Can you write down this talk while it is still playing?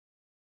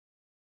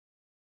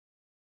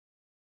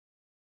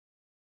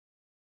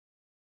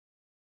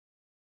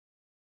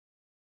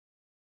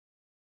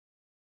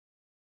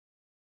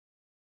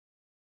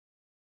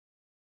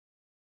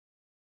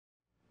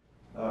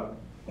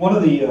One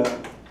of the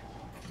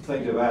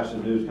things I've asked to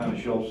do is kind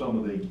of show some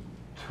of the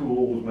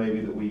tools maybe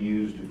that we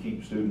use to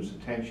keep students'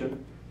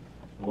 attention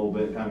a little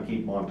bit, kind of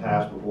keep them on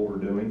task with what we're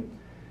doing.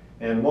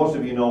 And most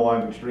of you know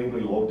I'm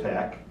extremely low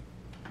tech.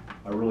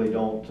 I really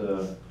don't,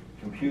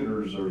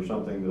 computers are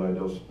something that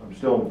I'm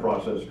still in the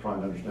process of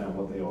trying to understand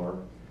what they are.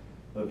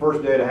 The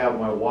first day to have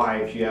my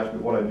wife, she asked me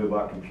what I knew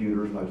about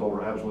computers, and I told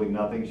her absolutely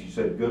nothing. She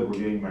said, "Good, we're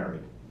getting married."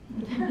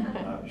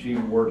 She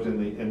worked in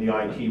the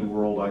IT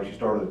world. Like, she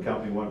started the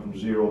company, went from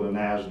zero to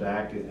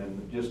NASDAQ,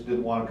 and just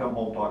didn't want to come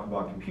home and talk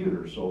about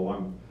computers.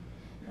 So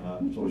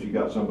so she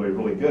got somebody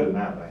really good in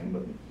that vein.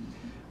 But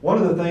one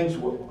of the things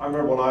I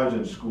remember when I was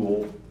in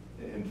school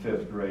in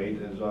 5th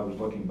grade, as I was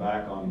looking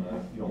back on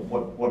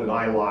what did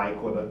I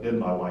like, what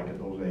didn't I like at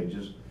those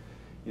ages,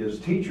 is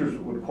teachers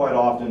would quite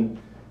often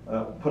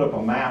put up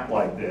a map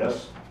like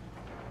this.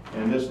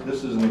 And this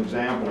is an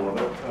example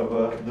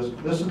of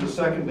it. This is the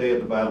second day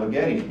at the Battle of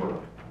Gettysburg.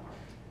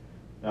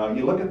 Now,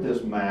 you look at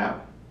this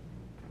map,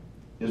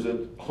 is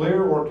it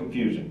clear or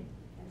confusing?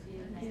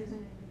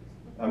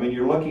 I mean,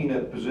 you're looking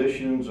at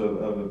positions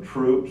of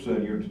troops,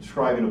 and you're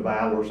describing a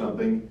battle or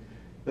something.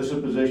 This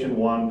is position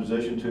 1,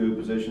 position 2,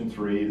 position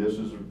 3. This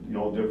is,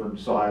 different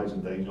sides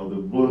and things. The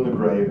blue and the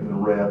gray and the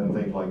red and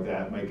things like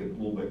that make it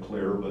a little bit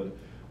clearer. But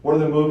where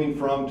they're moving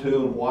from,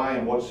 to, and why,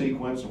 and what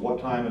sequence, and what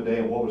time of day,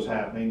 and what was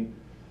happening.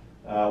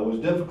 Was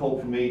difficult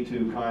for me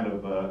to kind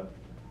of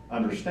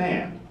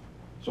understand.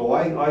 So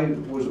I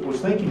was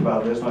thinking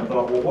about this, and I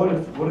thought, well,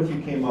 what if you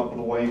came up with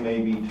a way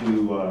maybe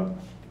to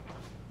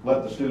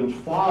let the students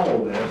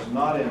follow this,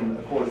 not in,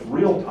 of course,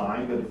 real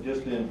time, but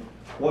just in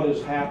what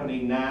is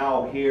happening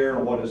now, here,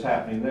 and what is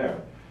happening there.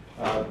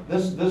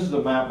 This is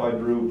a map I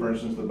drew, for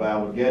instance, the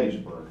Battle of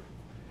Gettysburg.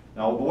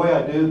 Now, the way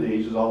I do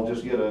these is I'll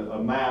just get a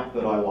map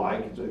that I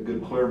like, it's a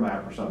good clear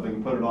map or something,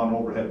 and put it on an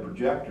overhead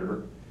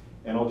projector,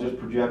 and I'll just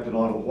project it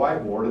onto the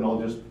whiteboard, and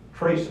I'll just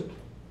trace it,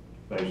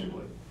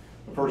 basically.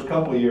 The first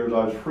couple of years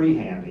I was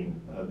freehanding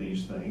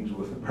these things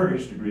with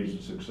various degrees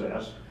of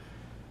success.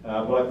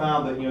 But I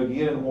found that you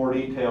get into more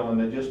detail,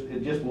 and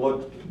it just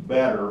looked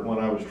better when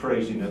I was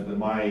tracing it than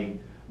my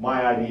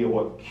idea of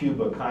what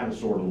Cuba kind of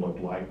sort of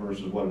looked like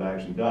versus what it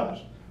actually does,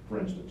 for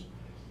instance.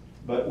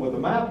 But with a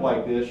map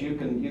like this, you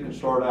can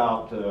start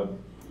out,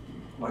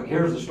 like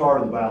here's the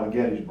start of the Battle of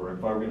Gettysburg.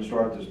 If I were going to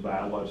start this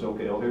battle, I'd say,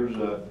 okay, well,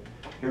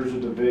 here's a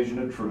division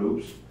of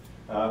troops.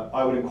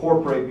 I would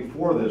incorporate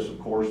before this, of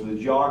course, the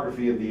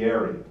geography of the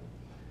area.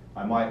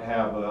 I might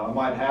have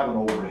an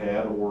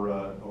overhead or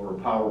a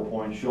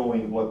PowerPoint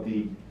showing what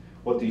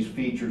these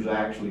features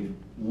actually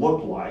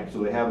look like, so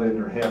they have it in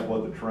their head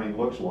what the terrain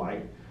looks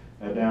like.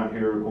 Down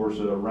here, of course,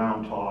 a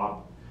round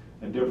top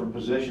and different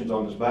positions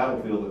on this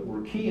battlefield that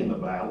were key in the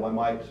battle. I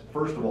might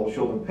first of all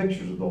show them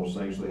pictures of those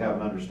things so they have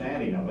an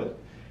understanding of it,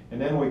 and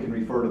then we can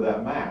refer to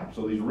that map.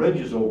 So these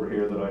ridges over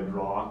here that I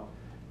draw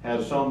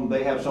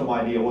they have some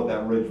idea what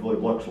that ridge really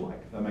looks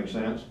like. That makes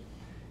sense?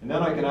 And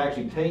then I can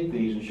actually take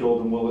these and show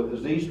them, well,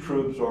 as these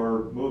troops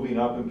are moving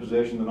up in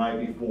position the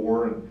night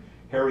before, and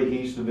Harry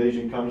Heath's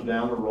division comes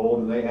down the road,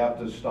 and they have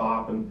to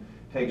stop, and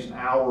it takes an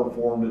hour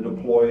for them to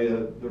deploy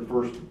their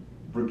first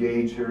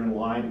brigades here in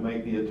line to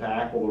make the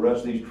attack, while the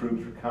rest of these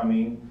troops are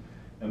coming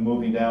and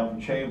moving down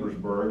from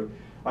Chambersburg.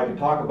 I can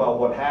talk about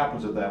what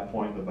happens at that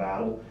point in the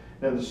battle.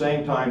 Then at the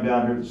same time,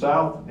 down here at the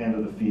south end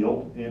of the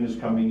field, in is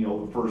coming, the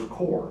 1st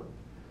Corps.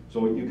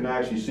 So you can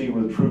actually see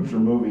where the troops are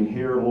moving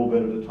here a little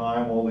bit at a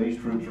time while these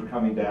troops are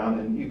coming down,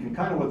 and you can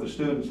kind of, with the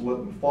students, let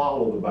them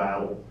follow the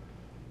battle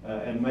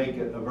and make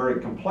it a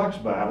very complex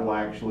battle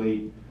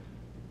actually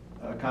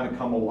kind of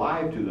come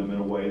alive to them in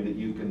a way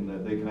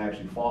that they can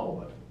actually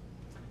follow it.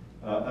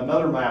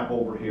 Another map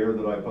over here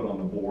that I put on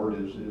the board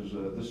is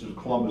this is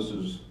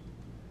Columbus's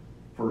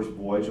first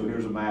voyage. So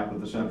here's a map of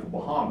the Central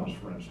Bahamas,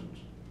 for instance.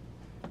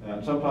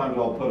 And sometimes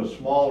I'll put a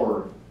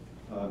smaller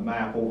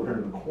map over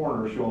here in the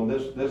corner showing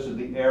this is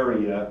the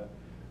area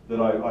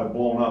that I've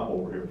blown up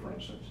over here, for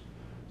instance.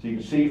 So you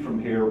can see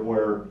from here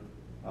where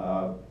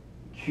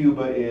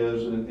Cuba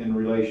is in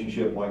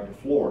relationship like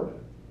to Florida.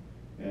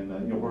 And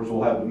of course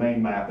we'll have the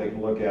main map. They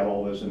can look at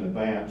all this in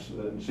advance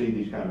and see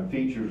these kind of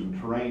features and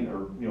terrain,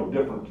 or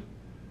different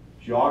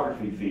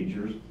geography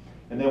features.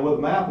 And then with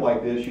a map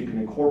like this, you can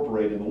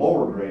incorporate in the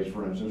lower grades,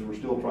 for instance. We're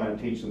still trying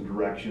to teach them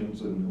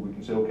directions, and we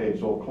can say, okay,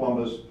 so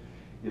Columbus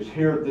is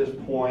here at this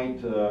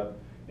point,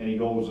 and he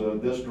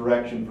goes this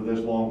direction for this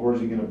long. Where's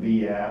he going to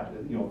be at?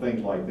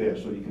 Things like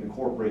this. So you can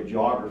incorporate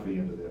geography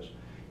into this.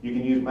 You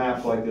can use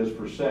maps like this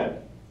for setting.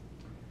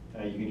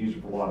 You can use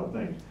it for a lot of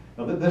things.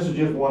 Now this is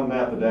just one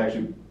map that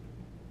actually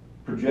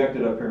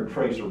projected up here and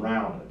trace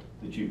around it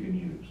that you can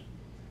use.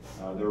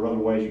 There are other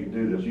ways you can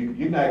do this. You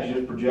can actually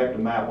just project a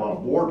map on a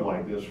board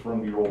like this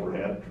from your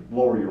overhead,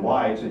 lower your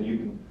lights, and you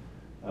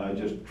can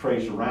just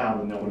trace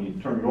around, and then when you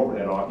turn your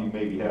overhead off, you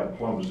maybe have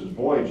Columbus's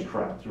voyage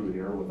tracked through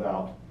here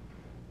without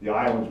the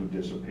islands would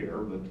disappear,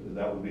 but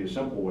that would be a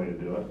simple way to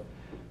do it.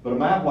 But a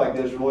map like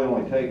this really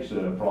only takes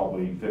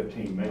probably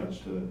 15 minutes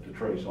to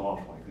trace off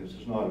like this.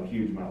 It's not a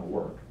huge amount of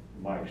work,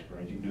 in my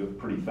experience. You can do it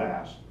pretty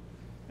fast.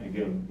 And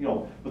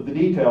again, but the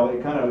detail,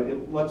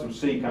 it lets them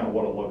see kind of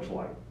what it looks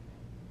like.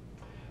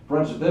 For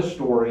instance, this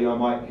story, I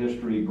might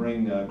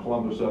bring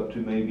Columbus up to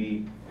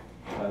maybe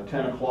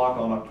 10 o'clock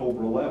on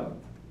October 11th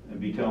and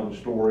be telling the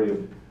story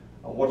of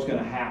what's going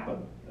to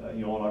happen.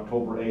 On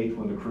October 8th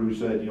when the crew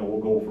said, we'll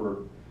go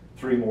for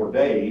 3 more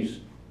days,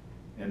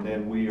 and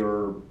then we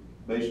are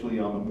basically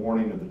on the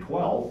morning of the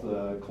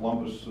 12th,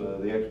 Columbus,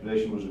 the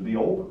expedition was to be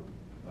over.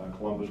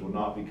 Columbus would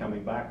not be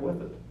coming back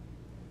with it.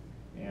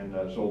 And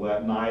so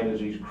that night, as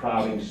he's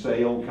crowding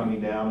sail coming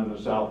down in the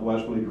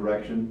southwesterly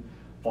direction,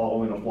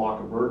 following a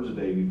flock of birds the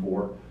day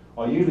before,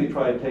 I'll usually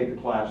try to take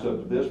the class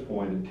up to this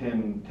point at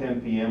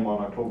 10 p.m.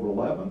 on October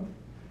 11th,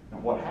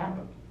 and what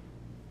happened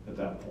at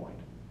that point.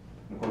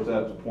 And of course,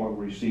 that's the point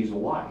where he sees a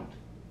light.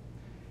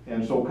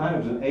 And so kind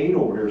of as an aid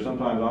over here,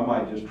 sometimes I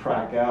might just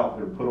track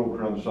out or put over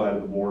here on the side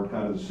of the board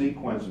kind of the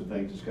sequence of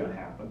things that's going to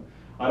happen.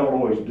 I don't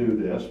always do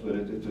this, but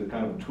it's a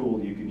kind of a tool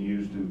that you can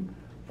use to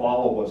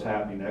follow what's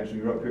happening next. When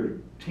you're up here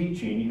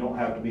teaching, you don't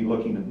have to be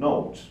looking at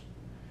notes.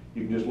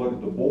 You can just look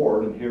at the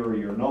board and here are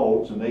your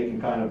notes, and they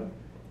can kind of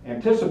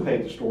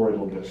anticipate the story a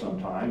little bit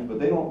sometimes, but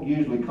they don't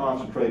usually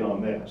concentrate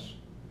on this.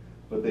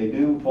 But they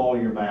do follow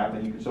your map,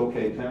 and you can say,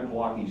 okay, 10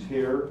 o'clock he's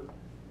here,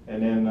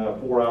 and then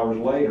 4 hours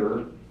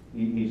later,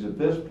 he's at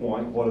this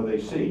point. What do they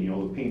see?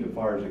 The Pinta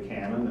fires a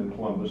cannon, and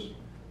Columbus,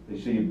 they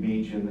see a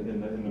beach in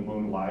the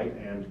moonlight,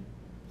 and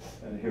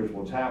here's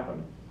what's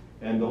happened.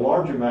 And the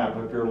larger map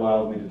up here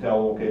allows me to tell,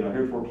 okay, now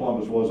here's where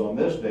Columbus was on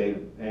this date,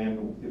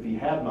 and if he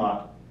had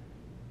not,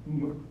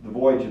 the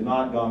voyage had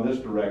not gone this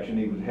direction,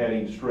 he was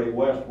heading straight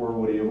west, where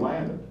would he have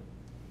landed?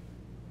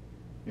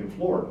 In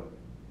Florida.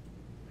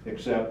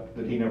 Except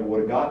that he never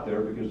would have got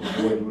there because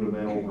the voyage would have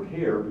been over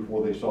here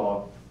before they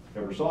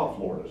ever saw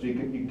Florida. So you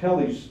can tell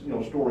these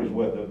stories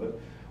with it, but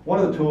one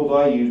of the tools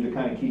I use to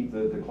kind of keep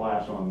the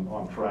class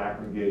on track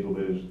or engaged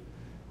with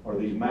are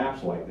these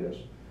maps like this.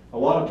 A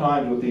lot of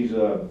times with these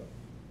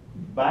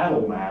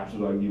battle maps, as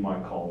you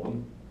might call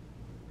them,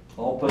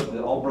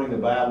 I'll bring the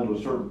battle to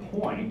a certain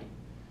point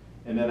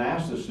and then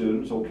ask the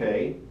students,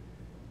 okay,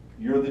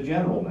 you're the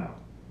general now.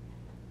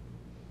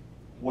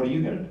 What are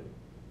you going to do?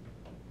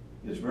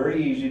 It's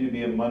very easy to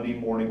be a Monday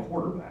morning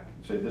quarterback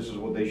and say this is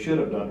what they should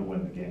have done to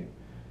win the game.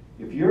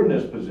 If you're in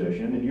this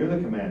position and you're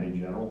the commanding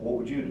general, what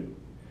would you do?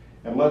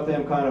 And let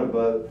them kind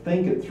of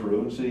think it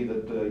through and see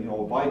that,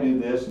 if I do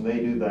this and they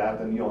do that,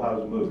 then, how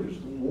does it move? Because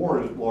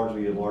war is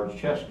largely a large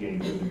chess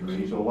game to a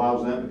degree, so it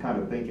allows them to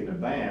kind of think in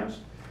advance.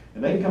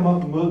 And they can come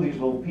up and move these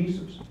little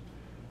pieces.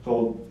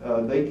 So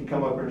they can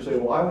come up here and say,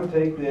 well, I would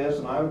take this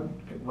and I would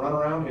run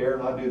around here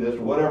and I'd do this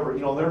or whatever,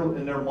 they're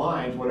in their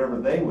minds,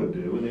 whatever they would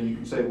do. And then you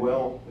can say,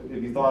 well,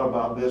 if you thought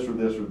about this or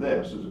this or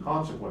this as a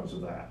consequence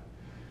of that.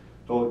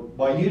 So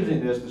by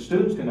using this, the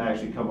students can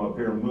actually come up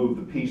here and move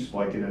the piece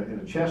like in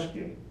a chess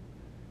game.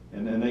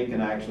 And then they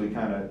can actually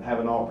kind of have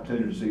an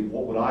opportunity to see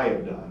what would I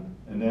have done.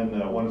 And then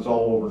when it's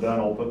all over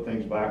done, I'll put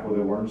things back where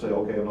they were and say,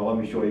 okay, well, let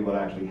me show you what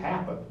actually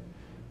happened.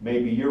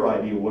 Maybe your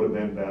idea would have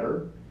been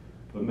better,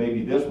 but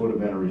maybe this would have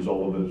been a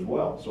result of it as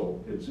well.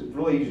 So it's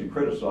really easy to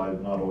criticize,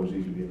 but not always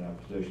easy to be in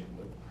that position.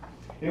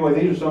 But anyway,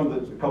 these are a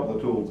couple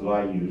of tools that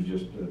I use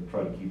just to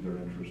try to keep their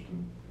interest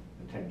and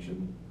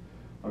attention.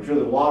 I'm sure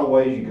there's a lot of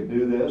ways you could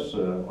do this.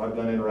 I've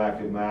done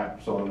interactive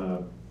maps on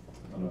a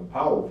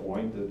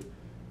PowerPoint that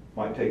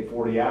might take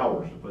 40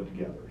 hours to put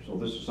together. So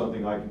this is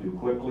something I can do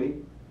quickly.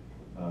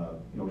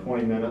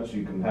 20 minutes,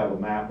 you can have a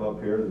map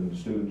up here and the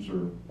students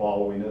are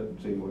following it and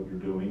seeing what you're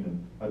doing.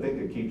 And I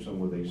think it keeps them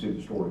where they see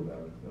the story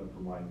better,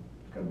 for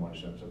my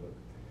sense of it.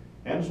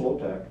 And slow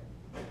tech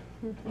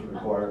is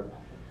required.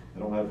 I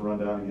don't have to run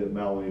down and get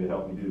Melanie to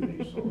help me do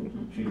these, so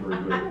she's very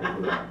grateful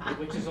for that.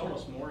 Which is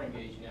almost more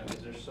engaging now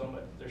because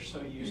they're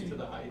so used to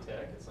the high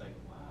tech. It's like,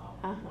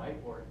 wow,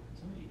 whiteboard.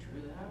 Somebody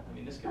drew that? I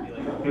mean, this could be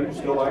like people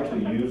still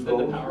actually use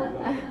those. The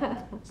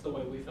PowerPoint. It's the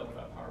way we felt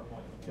about PowerPoint.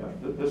 Yeah,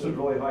 this is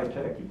really high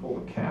tech. You pull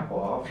the cap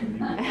off. And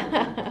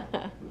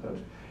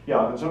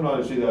yeah, and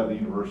sometimes I see that at the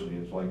university.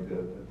 It's like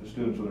the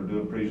students when they're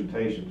doing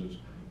presentations,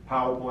 it's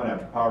PowerPoint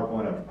after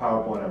PowerPoint after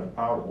PowerPoint after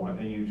PowerPoint,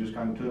 and you just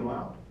kind of tune them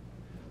out.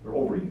 They're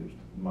overused,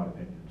 in my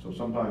opinion. So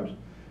sometimes,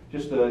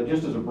 just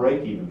as a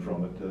break even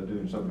from it,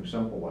 doing something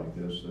simple like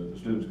this, the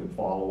students can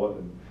follow it,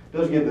 and it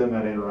does give them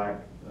that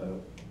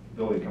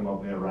ability to come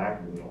up and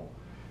interact with it all.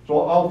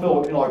 So I'll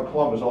fill, like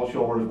Columbus, I'll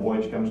show where his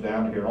voyage comes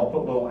down to here, and I'll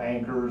put little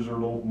anchors or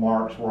little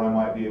marks where I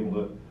might be able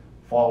to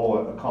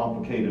follow a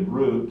complicated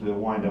route to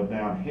wind up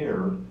down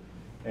here.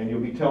 And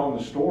you'll be telling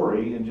the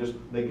story, and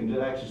they can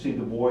actually see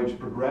the voyage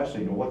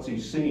progressing, and what's he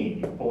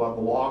seeing. You pull out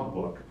the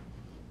logbook.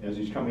 As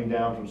he's coming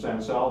down from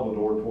San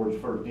Salvador towards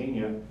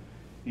Sardinia,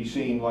 he's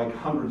seeing like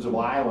hundreds of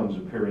islands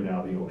appearing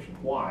out of the ocean.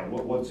 Why?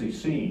 What's he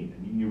seeing?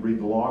 And you read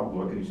the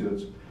logbook, and he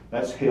says,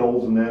 that's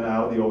hills, and then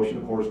out of the ocean,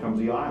 of course, comes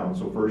the island.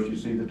 So first you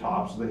see the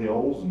tops of the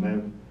hills, and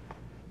then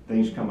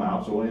things come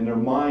out. So in their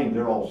mind,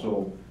 they're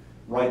also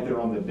right there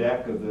on the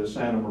deck of the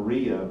Santa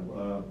Maria,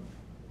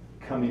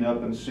 coming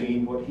up and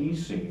seeing what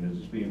he's seen as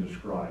it's being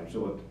described.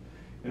 So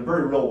in a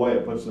very real way,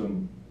 it puts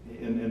them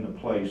in the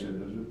place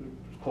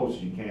as close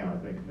as you can, I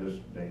think, in this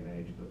day and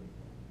age. But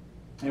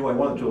Anyway,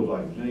 one of the tools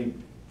items, any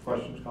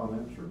questions,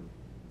 comments, or?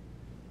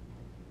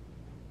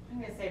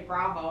 I'm gonna say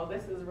bravo,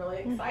 this is really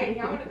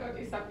exciting, I wanna go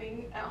do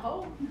something at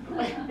home,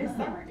 like this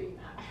summer doing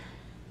that.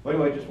 Well,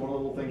 anyway, just one of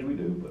the little things we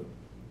do, but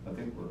I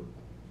think we're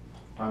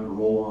time to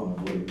roll on,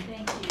 I believe.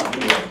 Thank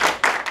you.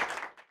 Anyway.